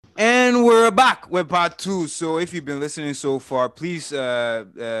And we're back with part two. So if you've been listening so far, please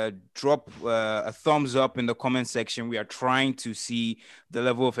drop a thumbs up in the comment section. We are trying to see the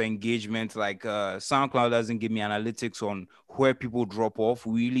level of engagement. Like SoundCloud doesn't give me analytics on where people drop off.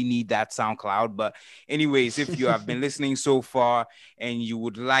 We really need that SoundCloud. But anyways, if you have been listening so far and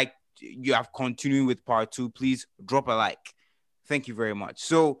you have continued with part two, please drop a like. Thank you very much.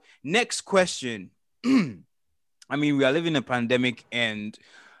 So next question. I mean, we are living in a pandemic and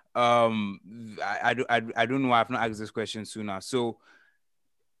I don't know why I've not asked this question sooner. So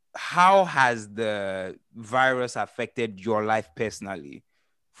how has the virus affected your life personally?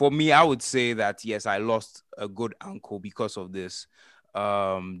 For me, I would say that yes, I lost a good uncle because of this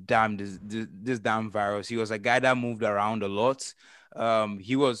this damn virus. He was a guy that moved around a lot.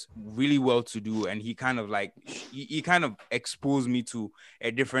 He was really well to do, and he kind of like he kind of exposed me to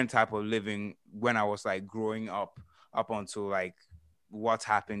a different type of living when I was like growing up until like what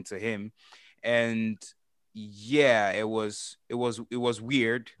happened to him. And yeah, it was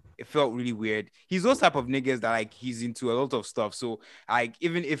weird. It felt really weird. He's those type of niggas that like he's into a lot of stuff. So like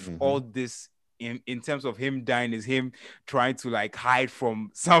even if all this in terms of him dying is him trying to like hide from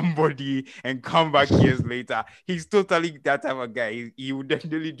somebody and come back years later, he's totally that type of guy. He would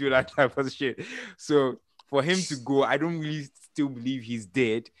definitely do that type of shit. So for him to go, I don't really still believe he's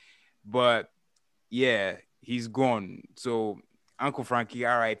dead, but yeah, he's gone. So Uncle Frankie,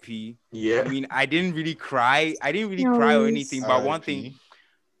 R.I.P. Yeah. I mean, I didn't really cry. I didn't really No cry or worries. anything, but one thing, R.I.P.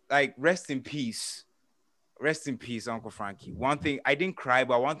 like, rest in peace. Rest in peace, Uncle Frankie. One thing, I didn't cry,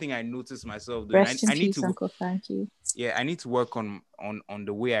 but one thing I noticed myself doing, Rest in I need peace, to, Uncle Frankie. yeah, I need to work on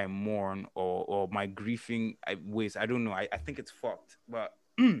the way I mourn or my grieving ways. I don't know. I think it's fucked. But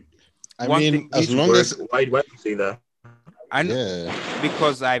I one mean, thing, as long as Why do you say that? I know, yeah,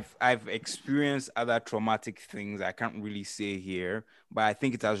 because I've experienced other traumatic things I can't really say here, but I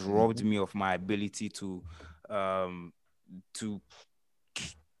think it has robbed me of my ability um to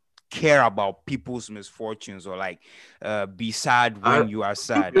care about people's misfortunes or like be sad I when you are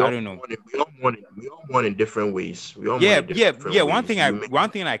sad. we I all don't know. mourn we all mourn in different ways. We all mourn Yeah, in yeah, different yeah. ways. You may One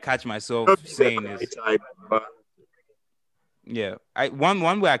thing I catch myself not be the saying cry is type, but yeah.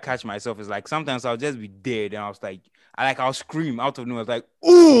 One way I catch myself is like sometimes I'll just be dead and I'll scream out of nowhere. I was like,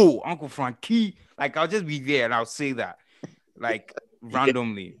 "Oh, Uncle Frankie!" Like I'll just be there and I'll say that like yeah,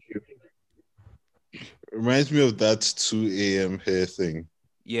 randomly. reminds me of that 2 a.m. hair thing.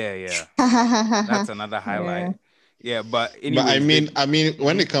 Yeah. That's another Yeah. highlight. Yeah, but But I anyways, mean,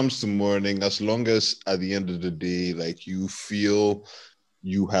 when Mhm. it comes to mourning, as long as at the end of the day, like you feel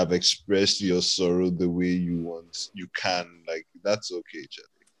you have expressed your sorrow the way you want, you can, like that's okay, Jack.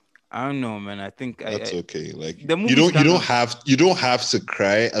 I don't know, man. I think That's okay. Like the movies kind of you don't have to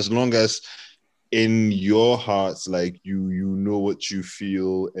cry as long as in your heart, like you know what you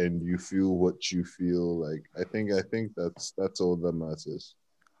feel and you feel what you feel. Like I think that's all that matters.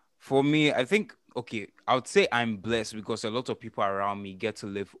 for me, I think okay, I would say I'm blessed because a lot of people around me get to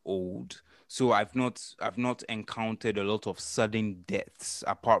live old. So I've not encountered a lot of sudden deaths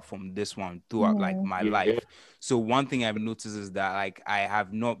apart from this one throughout like Yeah. my yeah, life. So one thing I've noticed is that like I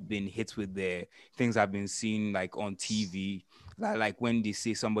have not been hit with the things I've been seeing like on TV. Like when they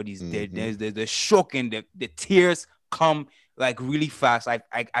say somebody's dead, Mm-hmm. there's the shock and the tears come like really fast.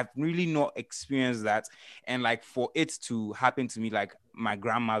 I've really not experienced that. And like for it to happen to me, like my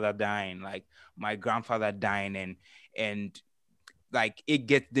grandmother dying, like my grandfather dying, and like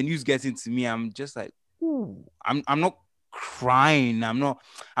the news gets into me, I'm just like, ooh, I'm not crying, I'm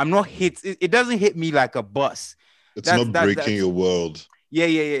not hit. It doesn't hit me like a bus. It's That's not that breaking that's your world. Yeah.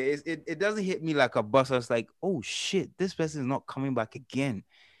 It doesn't hit me like a bus. I was like, oh shit, this person is not coming back again.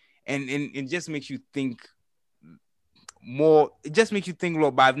 And it just makes you think more. It just makes you think,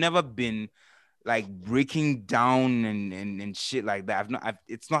 Lord, but I've never been like breaking down and shit like that.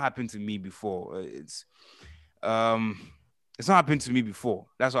 It's not happened to me before. Um it's not happened to me before.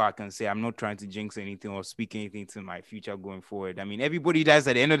 That's all I can say. I'm not trying to jinx anything or speak anything to my future going forward. I mean, everybody dies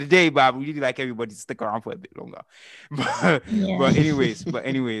at the end of the day, but I really like everybody to stick around for a bit longer. but Yeah. but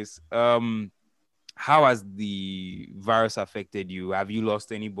anyways, how has the virus affected you? Have you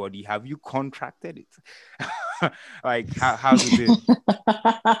lost anybody? Have you contracted it? Like how's it been?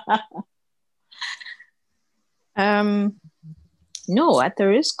 um, no, at the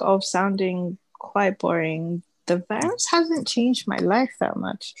risk of sounding quite boring, the virus hasn't changed my life that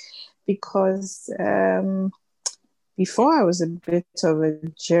much because before I was a bit of a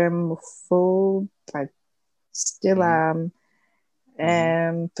germaphobe, I still am.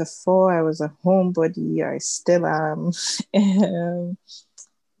 Before I was a homebody, I still am.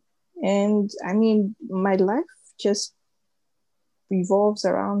 And I mean, my life just revolves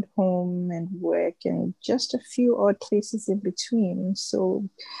around home and work and just a few odd places in between. So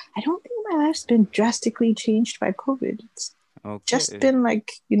I don't think my life's been drastically changed by COVID. It's just been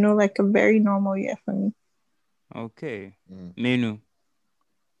like, like a very normal year for me. Okay. Menu.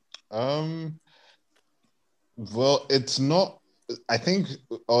 Well, it's not. I think,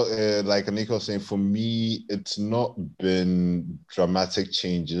 like Anika was saying, for me, it's not been dramatic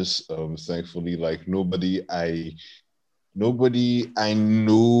changes. Thankfully, like nobody I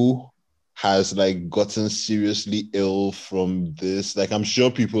know has like gotten seriously ill from this. Like I'm sure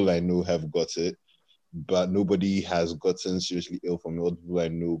people I know have got it, but nobody has gotten seriously ill from it. All the people I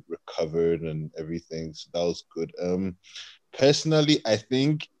know recovered and everything. So that was good. Personally, I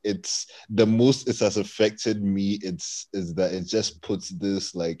think it's the most it has affected me. Is that it just puts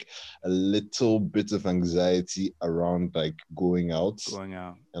this like a little bit of anxiety around like going out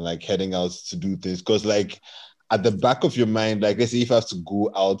and like heading out to do things. Because like at the back of your mind, like let's say if you have to go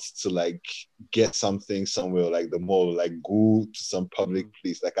out to like get something somewhere, like the mall, like go to some public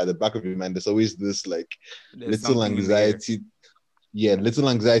place, like at the back of your mind, there's always this like little anxiety. Yeah, little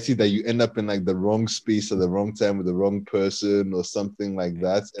anxiety that you end up in like the wrong space at the wrong time with the wrong person or something like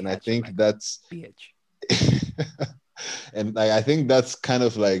that. And I think that's and like I think that's kind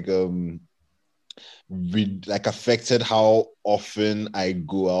of like like affected how often I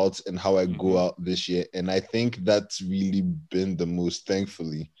go out and how I go out this year. And I think that's really been the most,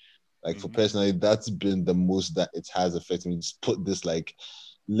 thankfully. Like for personally, that's been the most that it has affected me. Just put this like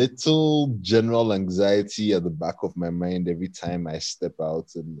little general anxiety at the back of my mind every time I step out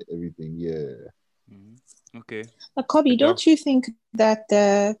and everything. Yeah. Okay. Kobe, don't you think that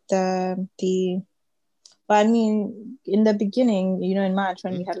well, I mean, in the beginning, in March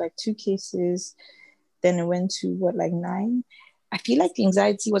when we had like 2 cases, then it went to like 9. I feel like the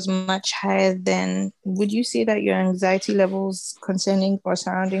anxiety was much higher then. Would you say that your anxiety levels concerning or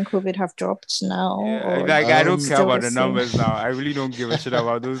surrounding COVID have dropped now? Yeah, like I don't care about the numbers now. I really don't give a shit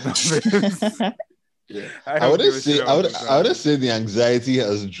about those numbers. Yeah. I wouldn't say the anxiety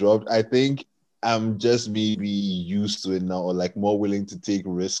has dropped. I think I'm just maybe used to it now, or like more willing to take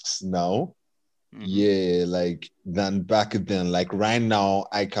risks now. Yeah, like than back then. Like right now,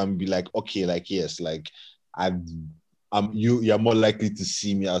 I can be like, okay, like yes, like you're more likely to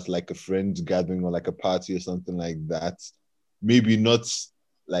see me as like a friend gathering or like a party or something like that. Maybe not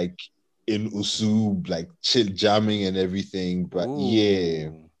like in Usu, like chill jamming and everything, but yeah.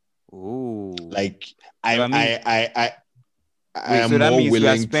 Like I Wait, so that means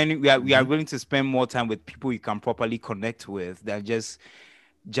we are willing to spend more time with people you can properly connect with than just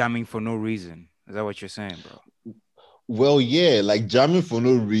jamming for no reason. Is that what you're saying, bro? Well, yeah, like jamming for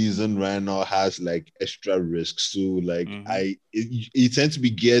no reason right now has like extra risks. So like it tends to be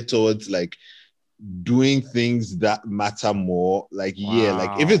geared towards like doing things that matter more. Like yeah,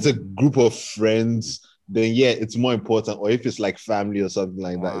 like if it's a group of friends, then yeah, it's more important. Or if it's like family or something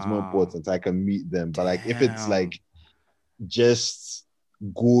like that, it's more important. I can meet them. But like if it's like just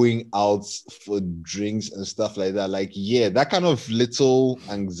going out for drinks and stuff like that, like yeah, that kind of little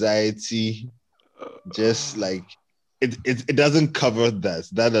anxiety just like it doesn't cover that.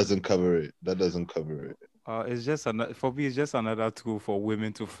 That doesn't cover it. It's just for me. It's just another tool for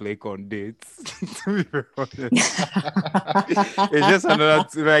women to flake on dates. To be honest, it's just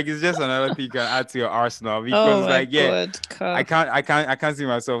another thing you can add to your arsenal because, I can't see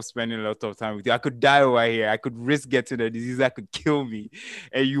myself spending a lot of time with you. I could die over here. I could risk getting a disease that could kill me,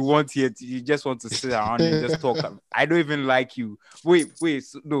 and you just want to sit around and just talk. I don't even like you. Wait.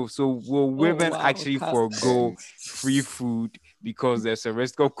 So will women actually forego free food because there's a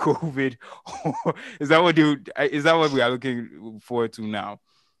risk of COVID? Is that what we are looking forward to now?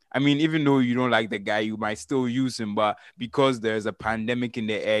 I mean, even though you don't like the guy, you might still use him, but because there's a pandemic in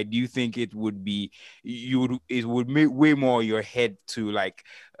the air, do you think it would make way more your head to like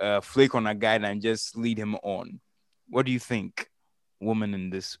flake on a guy than just lead him on? What do you think, woman on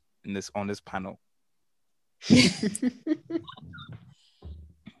this panel?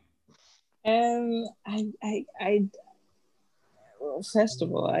 Well, first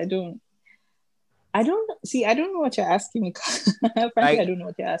of all, I don't know what you're asking me. Frankly, I don't know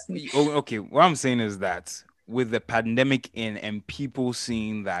what you're asking me. Okay, what I'm saying is that with the pandemic in and people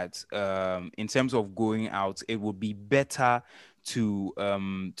seeing that in terms of going out, it would be better to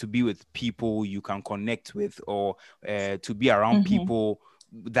be with people you can connect with or to be around people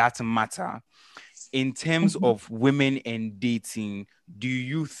that matter. In terms of women and dating, do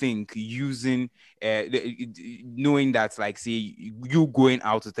you think using knowing that, like, say you going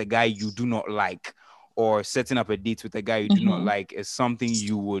out with a guy you do not like or setting up a date with a guy you do not like is something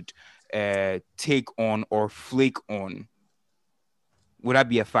you would take on or flake on? Would that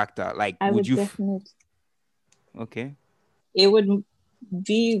be a factor? Like, I would would you? definitely. Okay. It would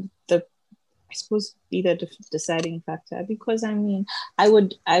be I suppose, be the deciding factor, because I mean, I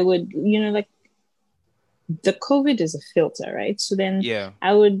would, like, the COVID is a filter, right? So then, Yeah.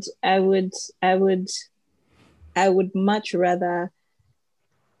 I would much rather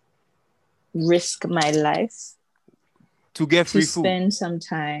risk my life To get to free food. spend some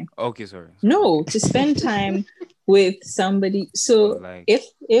time. Okay, sorry. No, to spend time with somebody. So Like, if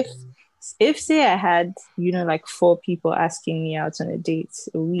say I had, like, 4 people asking me out on a date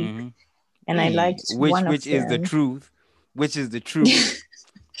a week, and I liked one of which is the them, truth. Which is the truth.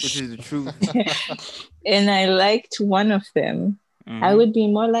 Which is the truth. and I liked one of them, I would be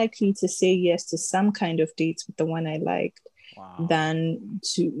more likely to say yes to some kind of dates with the one I liked. Wow. than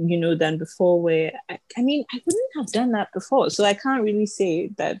before, where I mean, I wouldn't have done that before, so I can't really say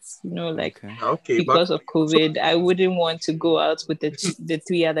that, like, Okay, because but of COVID, I wouldn't want to go out with the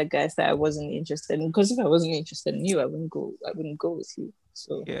 3 other guys that I wasn't interested in, because if I wasn't interested in you, I wouldn't go with you.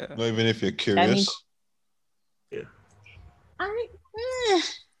 So Yeah. Not even if you're curious. I mean, yeah.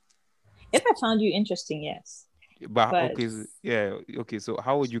 If I found you interesting, yes. But But- okay. So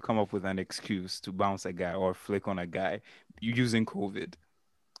how would you come up with an excuse to bounce a guy or flick on a guy using COVID?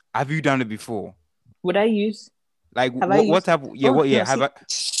 Have you done it before? Would I use? Like, Have I what used- type? Yeah, Oh, what? Yeah, no, have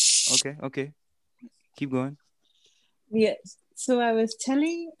see- I? Okay. Keep going. Yes. So I was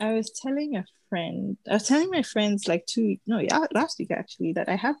telling a friend, I was telling my friends like last week actually, that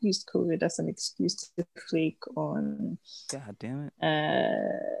I have used COVID as an excuse to flake on God damn it.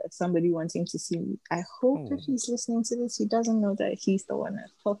 somebody wanting to see me. I hope if he's listening to this, he doesn't know that he's the one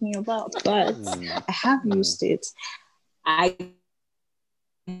I'm talking about. But I have used it. I'm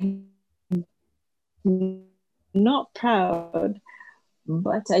not proud,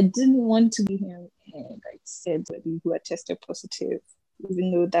 but I didn't want to be him, and I said that who had tested positive,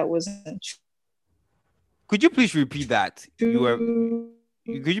 even though that wasn't true. Could you please repeat that? Could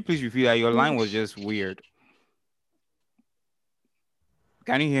you please repeat that? Your line was just weird.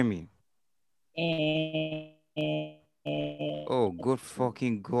 Can you hear me? Oh, good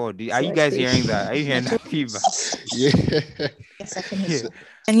fucking God. Are you guys hearing that? Are you hearing that feedback? Yeah. Yes, I can hear you.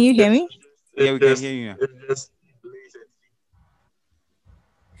 Can you hear me? Yeah, we can hear you now.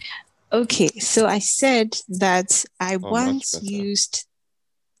 Okay, so I said that I much once better. used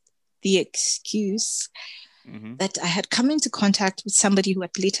the excuse Mhm. that I had come into contact with somebody who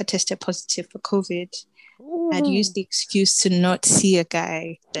had later tested positive for COVID. I'd used the excuse to not see a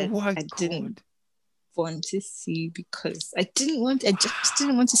guy that Oh my I didn't God. want to see, because I just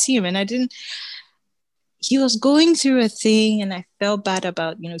didn't want to see him, and he was going through a thing, and I felt bad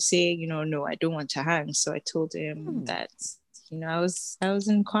about, saying, no, I don't want to hang. So I told him that, I was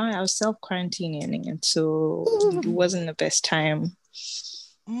self-quarantining, and so it wasn't the best time.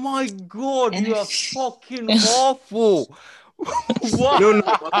 My God, And you are fucking awful.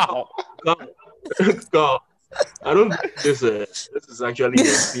 Wow. No, God. I don't think this is actually a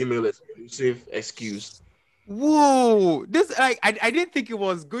female exclusive excuse. Whoa, this I didn't think it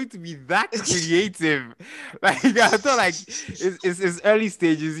was going to be that creative. Like, I thought, like, it's early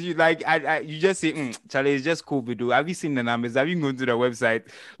stages. You you just say, Charlie, it's just COVID. Though. Have you seen the numbers? Have you gone to the website?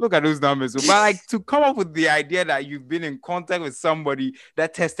 Look at those numbers. But like, to come up with the idea that you've been in contact with somebody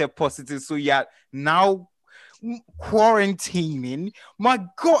that tested positive, so you're now quarantining. My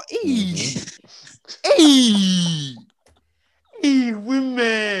God,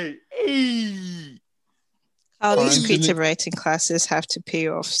 women, All these Quarantining- creative writing classes have to pay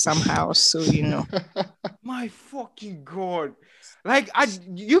off somehow, so My fucking God. Like,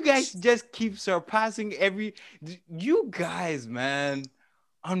 you guys just keep surpassing you guys, man.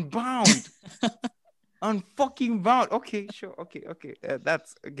 Unbound. Unfucking bound. Okay, sure. Okay.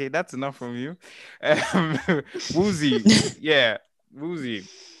 That's enough from you. Woozy. Yeah. Woozy.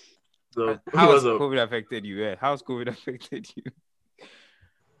 So How has COVID affected you? Yeah. How's COVID affected you?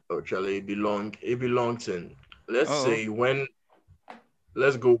 Oh, Charlie, it belongs in. Let's Uh-oh. say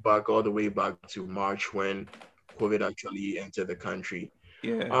let's go back all the way back to March when COVID actually entered the country.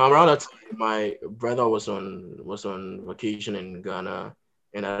 Yeah. Around that time, my brother was on vacation in Ghana,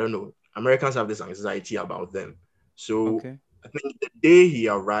 and I don't know, Americans have this anxiety about them. So Okay. I think the day he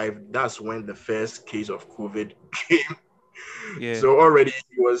arrived, that's when the first case of COVID came. Yeah. So already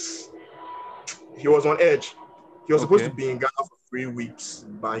he was on edge. He was supposed to Okay. be in Ghana for 3 weeks,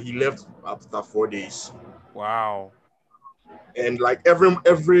 but he left after 4 days. Wow. And like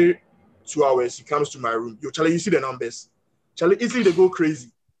every 2 hours, he comes to my room. Yo, Charlie, you see the numbers? Charlie, Italy, they go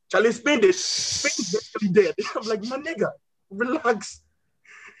crazy. Charlie, Spain is basically dead. I'm like, my nigga, relax.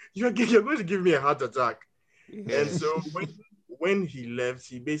 You're going to give me a heart attack. Yeah. And so when he left,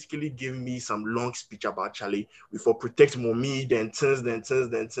 he basically gave me some long speech about Charlie. We for protect mommy, then things,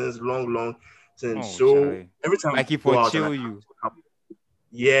 long things. Oh, So Charlie. every time Like we he go for out and chill you.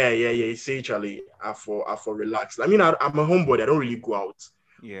 yeah. He say Charlie, I for relax. I mean, I'm a homeboy. I don't really go out,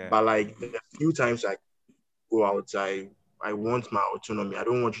 Yeah. but like the few times I go out, I want my autonomy. I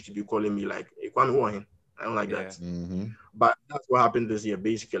don't want you to be calling me like, hey, Kwame Wohin. I don't like Yeah. that. Mm-hmm. But that's what happened this year,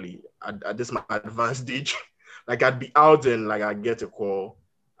 basically. At this my advanced age, like I'd be out and like I get a call,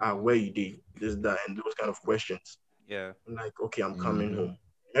 where you did this, that, and those kind of questions. Yeah. I'm like, okay, I'm coming Mhm. home.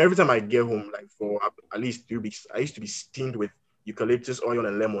 Every time I get home, like for at least 3 weeks, I used to be steamed with eucalyptus oil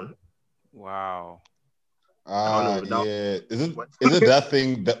and lemon. Wow. I don't Ah, know. yeah. Is it that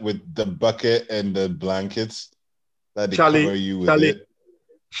thing that with the bucket and the blankets that they cover you with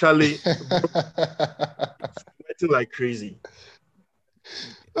Charlie, it? sweating like crazy.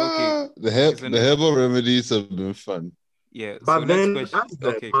 Okay. The So herbal remedies have been fun. yeah. So But next then question.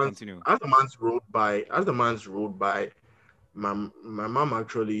 Okay, continue. as the months rolled by, my mom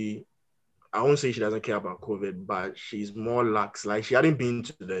actually, I won't say she doesn't care about COVID, but she's more lax. Like she hadn't been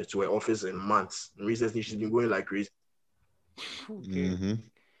to her office in months. And recently she's been going like crazy. Okay. Mm-hmm.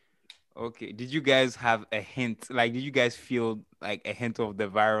 Okay. Did you guys have a hint? Like, did you guys feel like a hint of the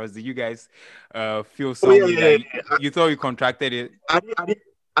virus? Did you guys feel Oh some yeah, way yeah, that yeah. you thought you contracted it?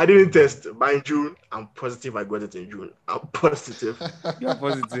 I didn't test, but in June, I'm positive I got it in June. I'm positive. You're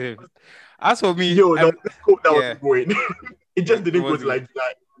positive. As for me, Yo, there was this code that yeah, was going. It just it didn't go was to like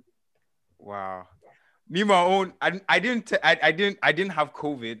July. wow. Me, my own. I didn't have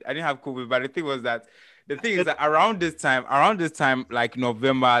COVID. I didn't have COVID. But the thing is that around this time, like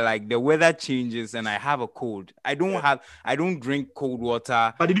November, like the weather changes and I have a cold. I don't drink cold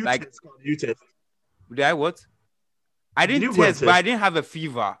water. But did you Like, test? Did you test? did I what? I Did didn't you go and test, but I test? didn't have a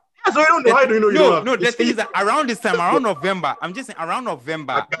fever. Yeah, so you don't know. How do you know you don't have? No. The It's thing is that around this time, around November, I'm just saying around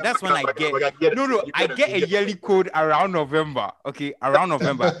November, that's when I get. No, I get a yearly cold around November. Okay, around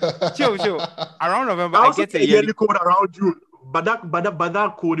November. Chill. Around November, I I also get a get a yearly. yearly code around June, but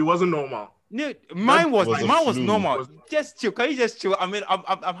that code it wasn't normal. No, That mine was was a mine was flu. normal. Just chill. Can you just chill? I mean,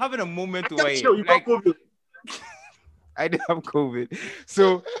 I'm having a moment I where can't chill. You got like COVID. I didn't have COVID.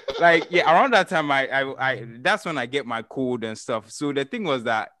 So like yeah, around that time I that's when I get my cold and stuff. So the thing was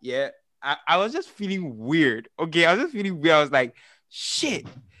that yeah, I was just feeling weird. Okay, I was just feeling weird. I was like, shit,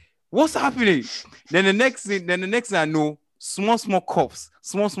 what's happening? Then the next thing I know, small coughs.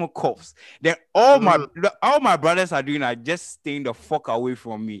 Then all my brothers are doing are just staying the fuck away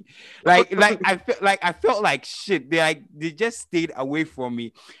from me. Like I felt like shit. They just stayed away from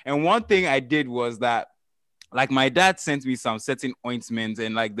me. And one thing I did was that like my dad sent me some certain ointments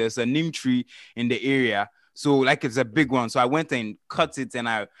and like there's a neem tree in the area. So like it's a big one. So I went and cut it and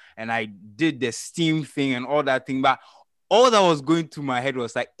I did the steam thing and all that thing. But all that was going through my head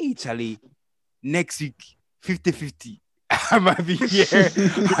was like, hey Charlie, next week, 50-50. I might be here,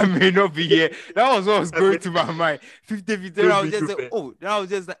 I may not be here. That was what was going through my mind. 50-50. Then I was just like, oh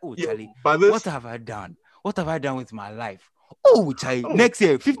Charlie, what have I done? What have I done with my life? Oh, Charlie, next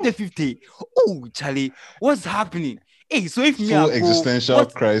year, 50-50. Oh, Charlie, what's happening? Hey, so if me Full existential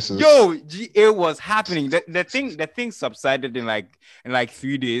crisis. Yo, GA was happening. The thing subsided in like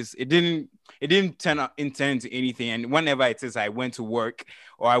 3 days. It didn't turn into anything. And whenever it is I went to work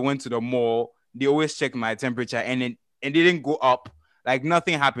or I went to the mall, they always check my temperature and it didn't go up. Like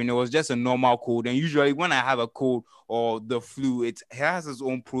nothing happened. It was just a normal cold. And usually when I have a cold or the flu, it has its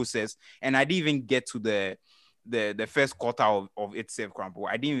own process. And I didn't even get to the first quarter of itself, Crampo.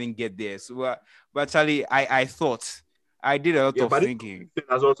 I didn't even get there. So, but Charlie, I thought I did a lot of thinking. It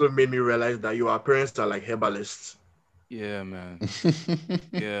has also made me realize that your parents are like herbalists. Yeah, man.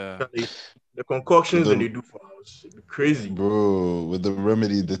 Yeah. The concoctions that they do for us, it's crazy, bro. With the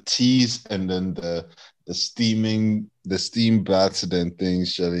remedy, the teas, and then the steam baths, and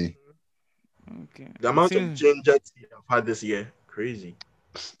things, Shelly. Okay. The amount of ginger tea I've had this year, crazy.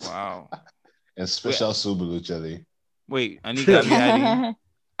 Wow. And special sobolo, Shelly. Wait, I need to be adding.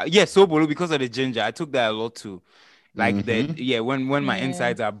 Yeah, sobolo because of the ginger. I took that a lot too. Like when my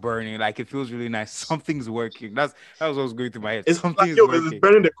insides are burning, like it feels really nice. Something's working. That was what was going through my head. Something's working. It's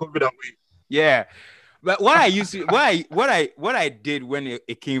burning the COVID away. Yeah. But what I used to what I did when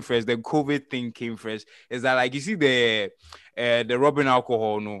it came fresh, the COVID thing came fresh, is that like you see the rubbing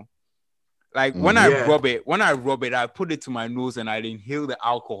alcohol, no? Like when I rub it, I put it to my nose and I inhale the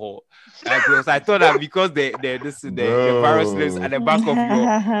alcohol. Like because I thought that because the virus lives at the back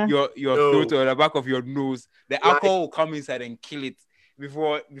of your throat or the back of your nose, the alcohol will come inside and kill it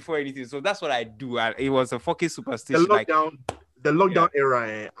before anything. So that's what I do. It was a fucking superstition. The lockdown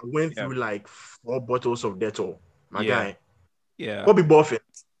era, I went through like 4 bottles of Dettol. My guy. Yeah. What be buffing?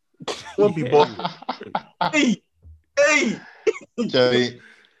 What be Yeah. buffing? Hey. Jerry, Hey.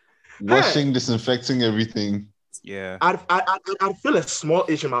 washing, disinfecting everything. Yeah. I'd feel a small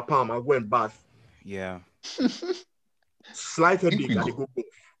itch in my palm. I go and bath. Yeah. Slight I think headache. we I got, go.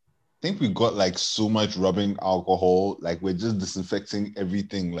 think we got like so much rubbing alcohol, like we're just disinfecting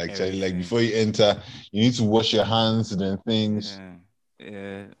everything. Like Charlie, like Everything. before you enter, you need to wash your hands and then things. Yeah.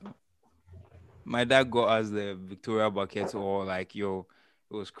 Yeah. My dad got us the Victoria bucket, or like, yo,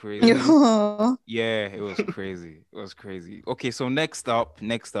 it was crazy. Oh, Yeah, it was crazy. It was crazy. Okay, so next up, we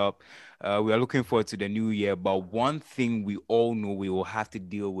are looking forward to the new year. But one thing we all know we will have to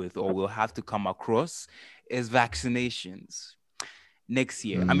deal with, or we'll have to come across, is vaccinations next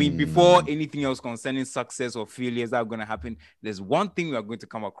year. I mean, before anything else concerning success or failures that are going to happen, there's one thing we are going to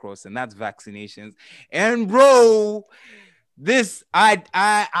come across, and that's vaccinations. And bro, this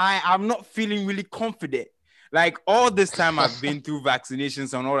I'm not feeling really confident. Like all this time I've been through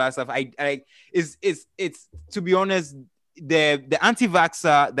vaccinations and all that stuff. I it's to be honest, the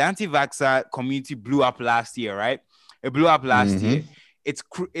anti-vaxxer community blew up last year, right? It blew up last year.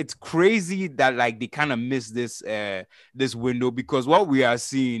 It's crazy that like they kind of missed this window, because what we are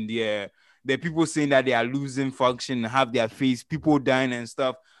seeing, the people saying that they are losing function, have their face, people dying and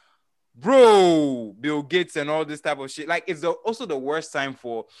stuff. Bro, Bill Gates and all this type of shit. Like, it's also the worst time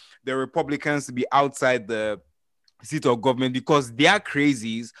for the Republicans to be outside the seat of government, because their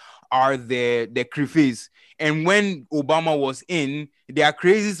crazies are the crifies. And when Obama was in, their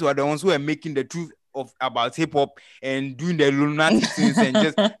crazies were the ones who were making the truth of about hip hop and doing the lunatic things, and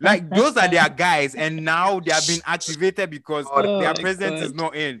just like those are their guys. And now they have been activated because Oh, their my president is God.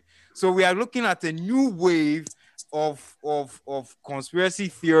 not in. So we are looking at a new wave of conspiracy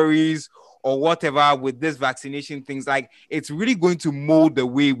theories or whatever with this vaccination things. Like, it's really going to mold the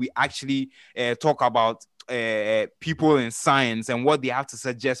way we actually talk about people in science and what they have to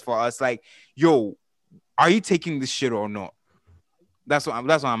suggest for us. Like, yo, are you taking this shit or not? That's what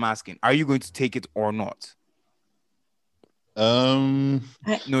I'm asking. Are you going to take it or not? No,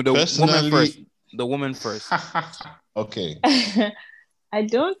 the woman first. Personally, The woman first. okay. I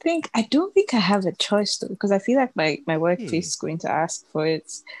don't think I have a choice though, because I feel like my workplace is going to ask for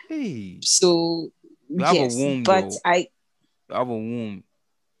it. Hey, So you have yes, a womb, but though. You have a womb.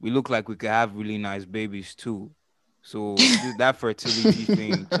 We look like we could have really nice babies too. So that fertility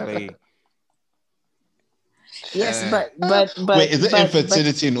thing, Charlie. yes, Uh, but Wait, is it but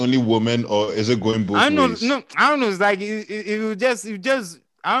infertility in only women, or is it going both I know, ways? no, I don't know. It's like you just,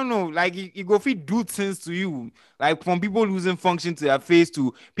 I don't know. Like you go feed do things to you, like from people losing function to their face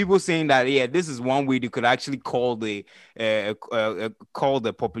to people saying that, yeah, this is one way they could actually call the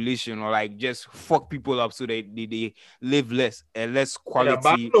population, or like just fuck people up so they live less yeah, but I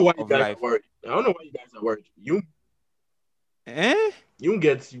quality don't know why you of guys life. are worried. I don't know why you guys are worried. Eh? You won't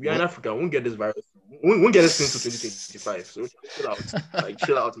get. We are in Africa. We won't get this virus. We won't get this thing to 2025. So chill out. Like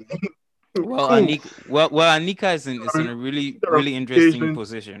chill out, man. Well, Cool. Anika is in a really really interesting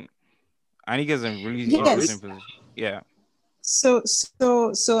position. Anika is in a really interesting yes. position. Yeah. So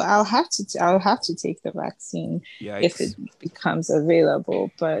I'll have to take the vaccine if it Yikes. becomes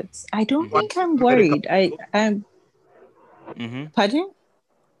available, but I don't Mhm. think I'm worried. I'm Mm-hmm. pardon?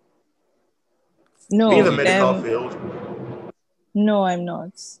 Be in the No, medical field. no, I'm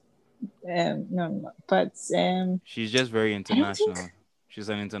not. No, I'm not. But She's just very I don't think. international. She's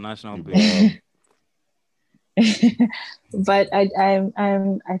an international bitch. But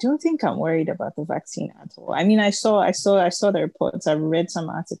I don't think I'm worried about the vaccine at all. I mean, I saw the reports. I read some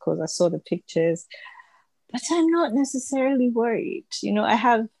articles. I saw the pictures, but I'm not necessarily worried. You know,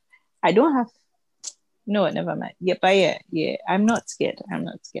 I don't have. No, never mind. Yeah, but yeah. I'm not scared. I'm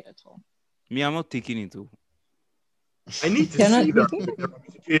not scared at all. Me, I'm not taking it too. I need to You're not see the thinking? Me, I'm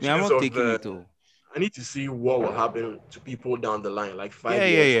ramifications not of taking it the. too. I need to see what will happen to people down the line, like 5 Yeah,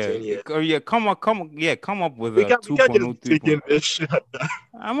 years, yeah, 10 yeah. years. Yeah, come up with We a can't just 2.0, be taking 3.0. this shit.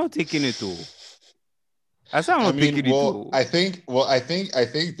 I'm not taking it too. I said I'm I not mean, taking it too. I think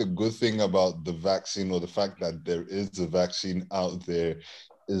the good thing about the vaccine, or the fact that there is a vaccine out there,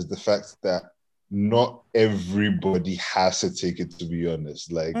 is the fact that not everybody has to take it. To be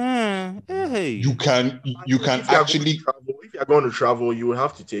honest, like Hey. you can actually. If you're going to travel, you will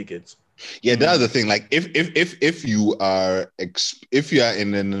have to take it. Yeah, that's the thing. Like, if you are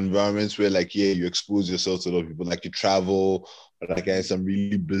in an environment where, like, yeah, you expose yourself to a lot of people, like you travel, or like in some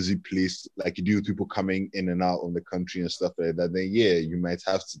really busy place, like you deal with people coming in and out of the country and stuff like that, then yeah, you might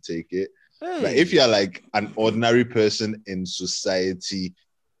have to take it. But if you're like an ordinary person in society,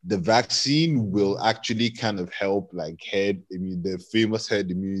 the vaccine will actually kind of help, like the famous herd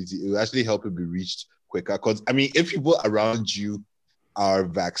immunity. It will actually help it be reached quicker. Because I mean, if people around you are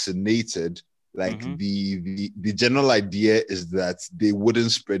vaccinated, like the general idea is that they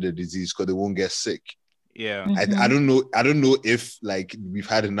wouldn't spread the disease because they won't get sick. Yeah. I don't know if like we've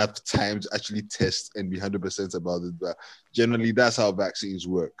had enough time to actually test and be 100% about it, but generally that's how vaccines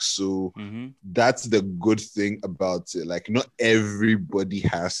work. So that's the good thing about it. Like not everybody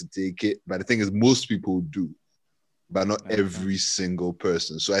has to take it, but the thing is most people do, but not every single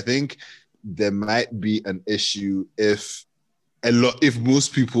person. So I think there might be an issue if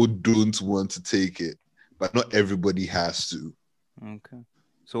most people don't want to take it, but not everybody has to. Okay.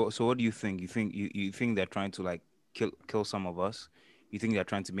 So what do you think? You think they're trying to like kill some of us? You think they're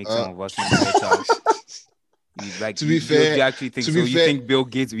trying to make some of us immortal? To be fair, do you actually think so? You think Bill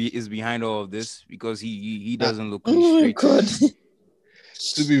Gates is behind all of this because he doesn't look Oh my straight. God.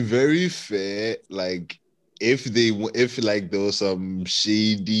 To be very fair, like if like there was some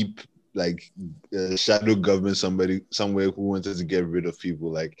shady like shadow government somewhere who wanted to get rid of people,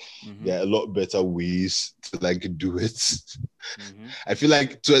 like there are a lot better ways to like do it. I feel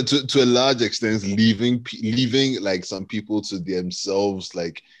like to a large extent leaving like some people to themselves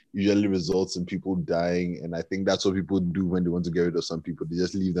like usually results in people dying, and I think that's what people do when they want to get rid of some people. They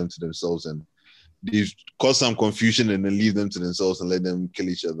just leave them to themselves and they cause some confusion and then leave them to themselves and let them kill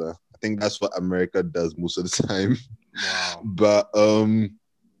each other. I think that's what America does most of the time. Wow. But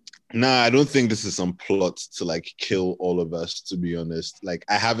I don't think this is some plot to like kill all of us, to be honest. Like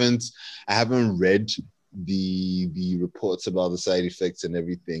I haven't read the reports about the side effects and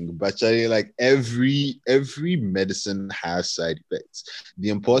everything, but actually, like every medicine has side effects. The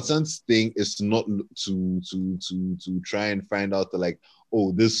important thing is not to try and find out that like,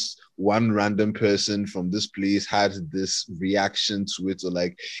 oh, this one random person from this place had this reaction to it, or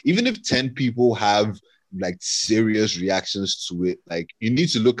like even if 10 people have like serious reactions to it, like you need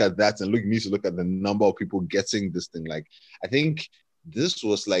to look at that and you need to look at the number of people getting this thing. Like I think this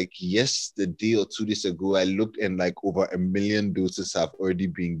was like yesterday or 2 days ago, I looked and like over 1 million doses have already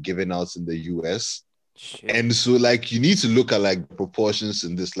been given out in the US. Shit. And so like you need to look at like proportions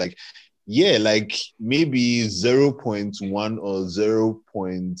in this, like like maybe 0.1 or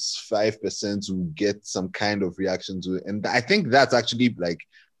 0.5% will get some kind of reaction to it, and I think that's actually like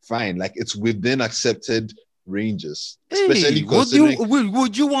fine. Like it's within accepted ranges, especially considering.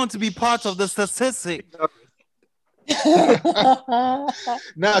 Would you want to be part of the statistic? Because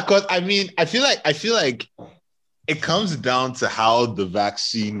I mean, I feel like it comes down to how the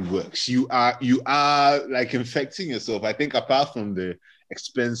vaccine works. You are like infecting yourself. I think apart from the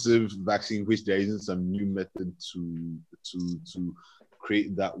expensive vaccine, which there isn't some new method to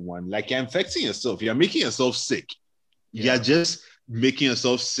create that one. Like you're infecting yourself. You're making yourself sick. Yeah. You're just making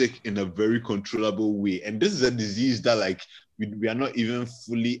yourself sick in a very controllable way. And this is a disease that like we are not even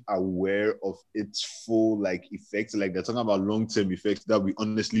fully aware of its full like effects. Like they're talking about long-term effects that we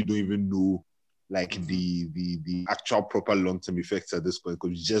honestly don't even know like the actual proper long-term effects at this point, because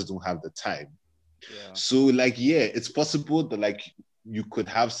we just don't have the time. Yeah. So like it's possible that like you could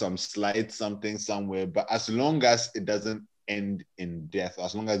have some slight something somewhere, but as long as it doesn't end in death,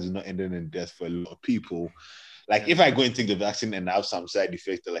 as long as it's not ending in death for a lot of people, like if I go and take the vaccine and I have some side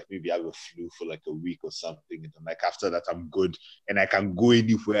effects, like maybe I have a flu for like a week or something, and then like after that I'm good and I can go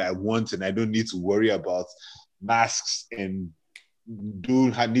anywhere I want and I don't need to worry about masks and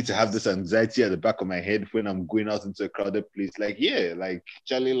don't need to have this anxiety at the back of my head when I'm going out into a crowded place. Like like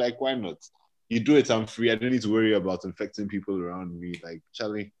Charlie, like why not? You do it, I'm free. I don't need to worry about infecting people around me. Like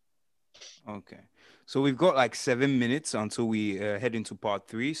Charlie. Okay. So we've got like 7 minutes until we head into part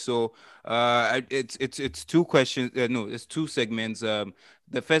 3. So it's 2 questions. No, it's 2 segments.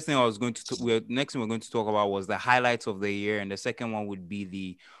 The first thing I was going to next thing we're going to talk about was the highlights of the year, and the second one would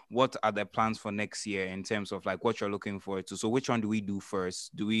be what are the plans for next year in terms of like what you're looking forward to. So which one do we do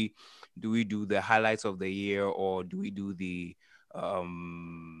first? Do we do the highlights of the year, or do we do the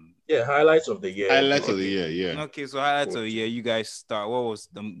highlights of the year. Highlights of the year, yeah. Okay, so highlights of the year. You guys start. What was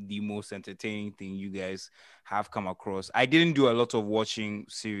the most entertaining thing you guys have come across? I didn't do a lot of watching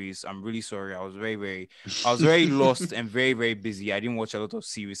series. I'm really sorry. I was very lost and very, very busy. I didn't watch a lot of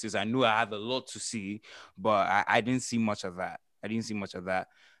series. I knew I had a lot to see, but I didn't see much of that.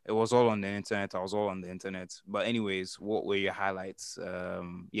 It was all on the internet. I was all on the internet. But anyways, what were your highlights?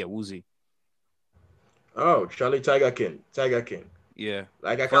 Woozy. Oh, Charlie, Tiger King. Yeah.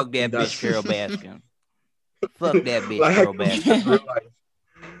 Like I Fuck that bitch, Carol Baskin. Fuck that bitch, like, Carol Baskin.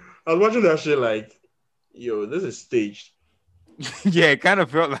 I was watching that shit like, yo, this is staged. Yeah, it kind of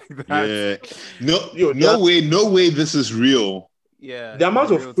felt like that. Yeah. No way this is real. Yeah. The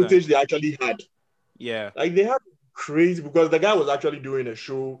amount of footage they actually had. Yeah. Like they had crazy, because the guy was actually doing a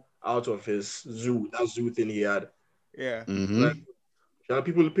show out of his that zoo thing he had. Yeah. Mm-hmm. Like,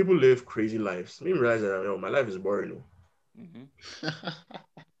 people live crazy lives. I didn't realize that my life is boring.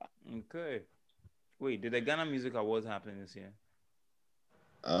 Okay. Wait, did the Ghana Music Awards happen this year?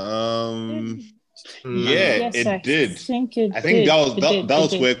 Yeah, Yes, it I did. think it I think did. that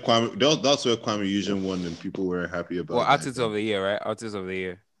was where that's where Kwame Eugene won, and people were happy about. Well, that, Artist of the Year, right? Artist of the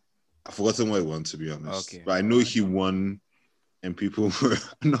Year. I've forgotten what it won, to be honest. Okay. But I know he won, and people were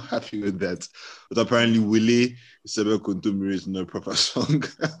not happy with that. But apparently, Willie Sebe Kuntumiri is not a proper song.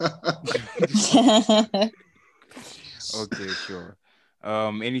 Okay, sure.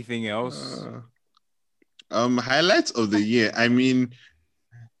 Anything else? Highlights of the year. I mean,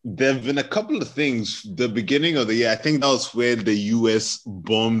 there have been a couple of things. The beginning of the year, I think that was where the US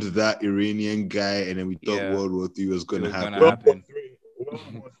bombed that Iranian guy, and then we thought World War III was going to happen. World War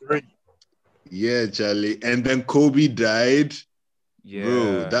III. Yeah, Charlie. And then Kobe died. Yeah.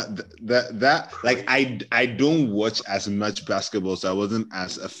 Bro, that like I don't watch as much basketball, so I wasn't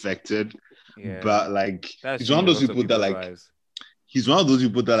as affected. Yeah. But like That's he's one of those people that like lives. He's one of those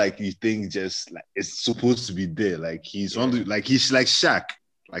people that like you think just like it's supposed to be there. Like he's one of the, like he's like Shaq.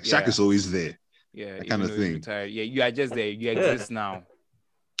 Like Shaq is always there. Yeah, that kind of thing. Retired. Yeah, you are just there. You exist now.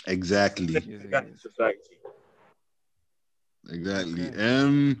 Exactly. Exactly.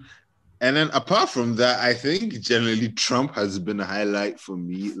 Okay. And then apart from that, I think generally Trump has been a highlight for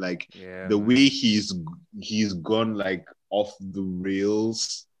me. Like the way he's gone like off the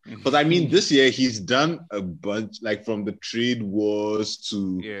rails. But I mean, this year he's done a bunch, like from the trade wars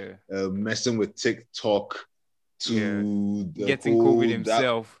to messing with TikTok to the getting COVID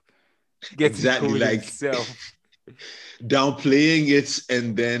himself. Exactly, like downplaying it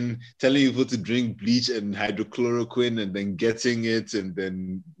and then telling people to drink bleach and hydrochloroquine and then getting it and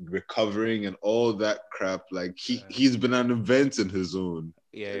then recovering and all that crap. Like he's been an event in his own.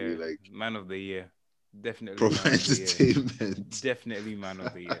 Yeah, like man of the year. Definitely proper entertainment. Definitely man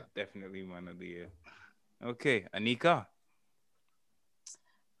of the year. Definitely man of the year. Okay, Anika.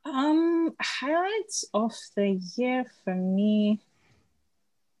 Highlights of the year for me.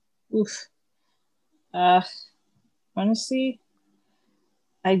 Oof. Honestly,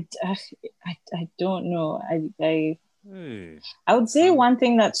 I don't know. I would say one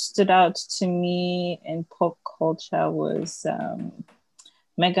thing that stood out to me in pop culture was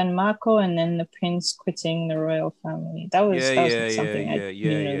Meghan Markle and then the prince quitting the royal family. That was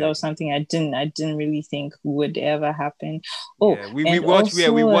something that was something I didn't really think would ever happen. Oh, yeah. we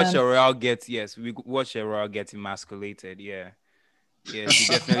watched a royal get emasculated. Yeah. Yeah,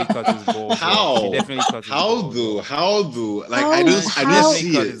 she definitely cut his balls off. She definitely cut his balls off. How though? Like I don't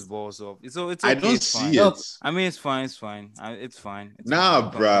see cut it. His balls off. So it's okay, I don't see it. I mean, it's fine. It's fine. It's fine.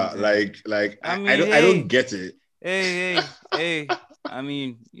 Bruh. Like I don't get it. Hey. I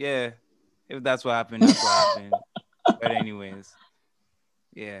mean, yeah. If that's what happened, that's what happened. But anyways,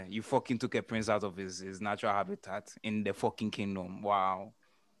 yeah, you fucking took a prince out of his natural habitat in the fucking kingdom. Wow.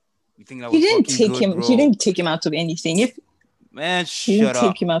 You think that was He didn't take him out of anything. Man, he didn't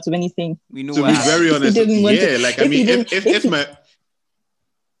take him out of anything. We know to be very honest, like I mean, if my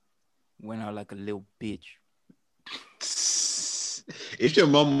went out like a little bitch. If your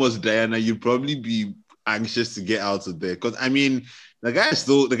mom was Diana, you'd probably be anxious to get out of there. Because I mean, the guy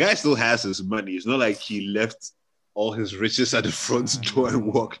still has his money. It's not like he left all his riches at the front door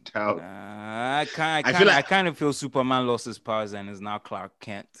and walked out. I kind of feel Superman lost his powers and is now Clark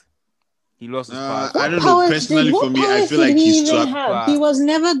Kent. He lost his powers. I don't know. Personally, for me, I feel like he's trapped. He was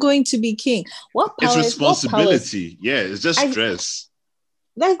never going to be king. What powers? It's responsibility. Yeah, it's just stress.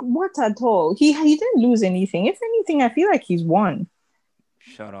 Like what at all? He didn't lose anything. If anything, I feel like he's won.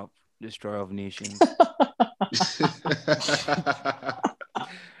 Shut up, destroyer of nations.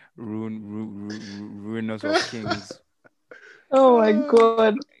 Ruiners of kings. Oh my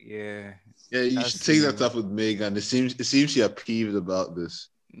god. Yeah. Yeah, you should take that up with Megan. It seems she peeved about this.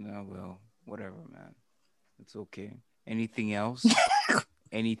 No, well, whatever, man. It's okay. Anything else?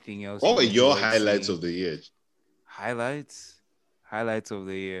 Anything else? What were your highlights of the year? Highlights of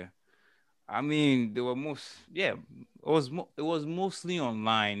the year. I mean, they were it was mostly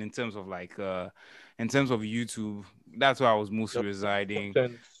online in terms of YouTube. That's where I was mostly residing.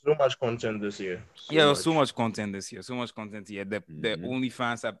 So much content this year. There was so much content this year. So much content here. The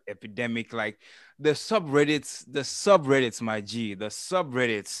OnlyFans epidemic, like the subreddits, my G, the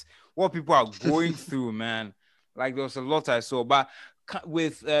subreddits, what people are going through, man. Like there was a lot I saw, but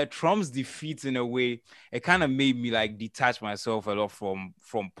with Trump's defeat, in a way, it kind of made me like detach myself a lot from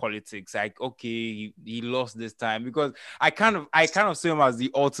politics. Like, okay, he lost this time, because I kind of see him as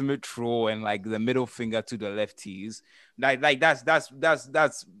the ultimate troll and like the middle finger to the lefties. Like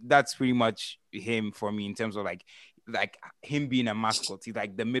that's pretty much him for me, in terms of like him being a mascot. He's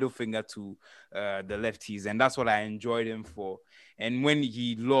like the middle finger to the lefties, and that's what I enjoyed him for. And when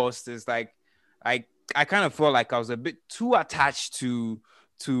he lost, it's like I kind of felt like I was a bit too attached to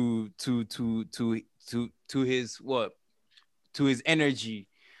his to his energy,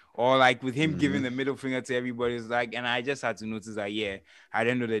 or like with him giving the middle finger to everybody. It's like, and I just had to notice that, yeah, at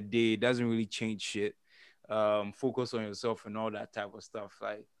the end of the day, it doesn't really change shit. Focus on yourself and all that type of stuff.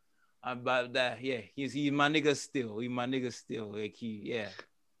 Like, but that, yeah, he's my nigga still. He my nigga still. Like,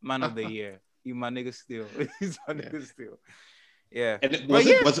 man of the year. He my nigga still. He's my nigga still. Yeah. And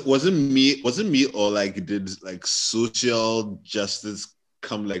wasn't me, or like did like social justice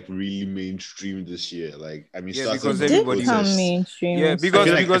come like really mainstream this year? Like, I mean, yeah, starting because from everybody come protests. mainstream. Yeah, because I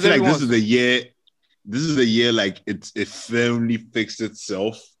feel like this everyone's is the year. This is the year like it firmly fixed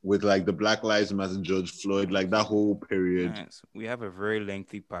itself with like the Black Lives Matter, George Floyd, like that whole period. Nice. We have a very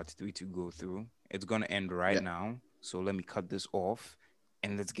lengthy part 3 to go through. It's gonna end right now. So let me cut this off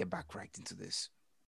and let's get back right into this.